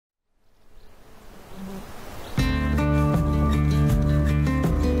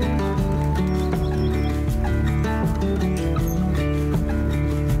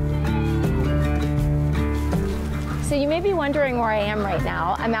wondering where I am right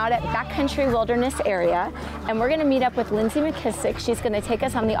now, I'm out at Backcountry Wilderness Area, and we're gonna meet up with Lindsay McKissick. She's gonna take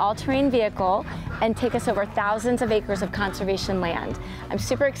us on the all-terrain vehicle and take us over thousands of acres of conservation land. I'm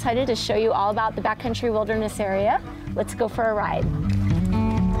super excited to show you all about the Backcountry Wilderness Area. Let's go for a ride.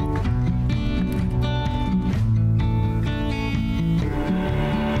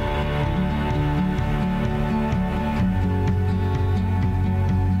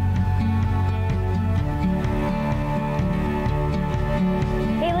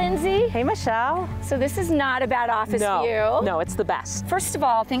 Hey, Michelle. So this is not a bad office view. No, it's the best. First of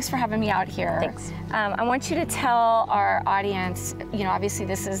all, thanks for having me out here. Thanks. I want you to tell our audience, you know, obviously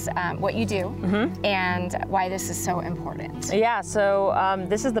this is what you do and why this is so important. Yeah, so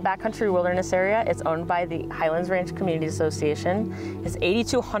this is the Backcountry Wilderness Area. It's owned by the Highlands Ranch Community Association. It's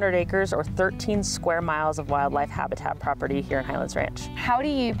 8,200 acres or 13 square miles of wildlife habitat property here in Highlands Ranch. How do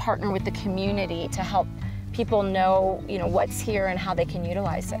you partner with the community to help people know, you know, what's here and how they can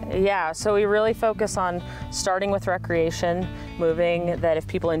utilize it? Yeah, so we really focus on starting with recreation, moving that if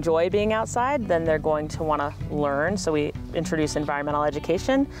people enjoy being outside, then they're going to want to learn. So we introduce environmental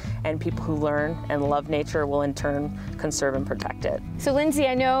education, and people who learn and love nature will in turn conserve and protect it. So Lindsay,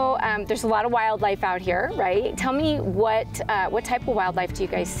 I know there's a lot of wildlife out here, right? Tell me what type of wildlife do you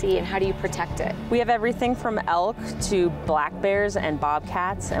guys see and how do you protect it? We have everything from elk to black bears and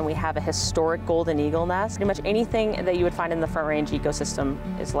bobcats, and we have a historic golden eagle nest. Pretty much anything that you would find in the Front Range ecosystem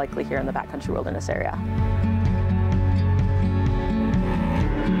is likely here in the Backcountry Wilderness Area.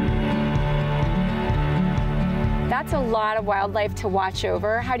 That's a lot of wildlife to watch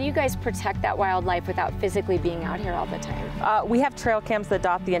over. How do you guys protect that wildlife without physically being out here all the time? We have trail cams that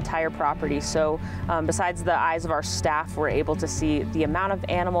dot the entire property, so besides the eyes of our staff, we're able to see the amount of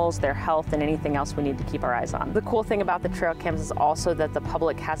animals, their health, and anything else we need to keep our eyes on. The cool thing about the trail cams is also that the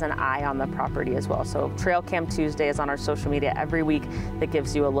public has an eye on the property as well. So Trail Cam Tuesday is on our social media every week that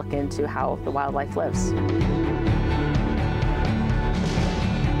gives you a look into how the wildlife lives.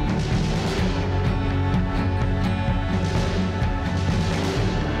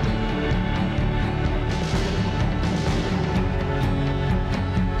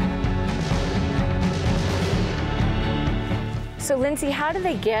 So Lindsay, how do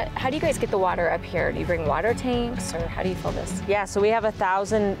you guys get the water up here? Do you bring water tanks or how do you fill this? Yeah, so we have a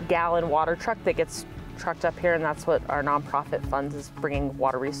 1,000-gallon water truck that gets trucked up here, and that's what our nonprofit funds is, bringing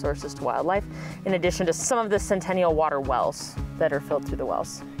water resources to wildlife, in addition to some of the Centennial water wells that are filled through the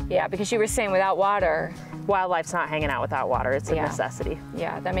wells. Yeah, because you were saying without water, wildlife's not hanging out without water. It's a necessity.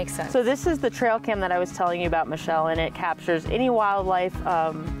 Yeah, that makes sense. So this is the trail cam that I was telling you about, Michelle, and it captures any wildlife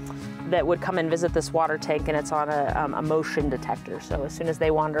that would come and visit this water tank, and it's on a motion detector. So as soon as they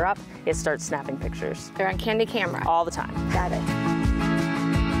wander up, it starts snapping pictures. They're on candid camera. All the time. Got it.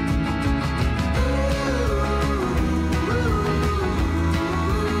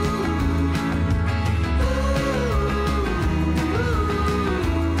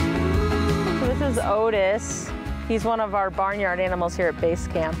 So this is Otis. He's one of our barnyard animals here at base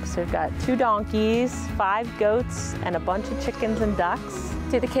camp. So we've got 2 donkeys, 5 goats, and a bunch of chickens and ducks.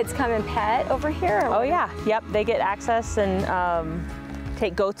 Do the kids come and pet over here? Oh yeah, yep, they get access and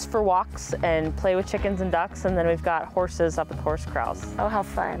take goats for walks and play with chickens and ducks, and then we've got horses up at the horse corrals. Oh, how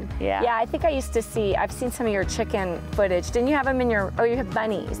fun. Yeah. Yeah, I think I've seen some of your chicken footage. Didn't you have them in you have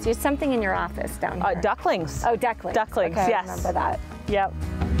bunnies. You have something in your office down here. Ducklings. Oh, ducklings. Ducklings, okay, yes. I remember that. Yep.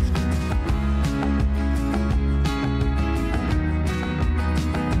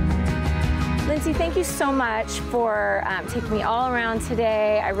 Lindsay, thank you so much for taking me all around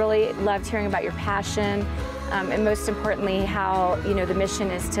today. I really loved hearing about your passion, and most importantly, how the mission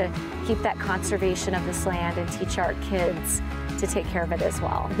is to keep that conservation of this land and teach our kids to take care of it as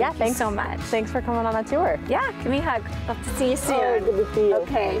well. Yeah, thanks so much. Thanks for coming on a tour. Yeah, give me a hug. Hope to see you soon. Oh, good to see you.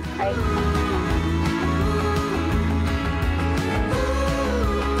 Okay, bye.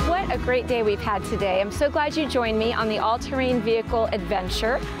 A great day we've had today. I'm so glad you joined me on the all-terrain vehicle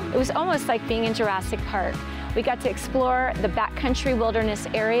adventure. It was almost like being in Jurassic Park. We got to explore the Backcountry Wilderness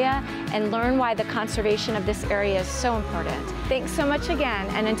Area and learn why the conservation of this area is so important. Thanks so much again,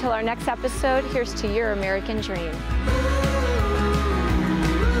 and until our next episode, here's to your American dream.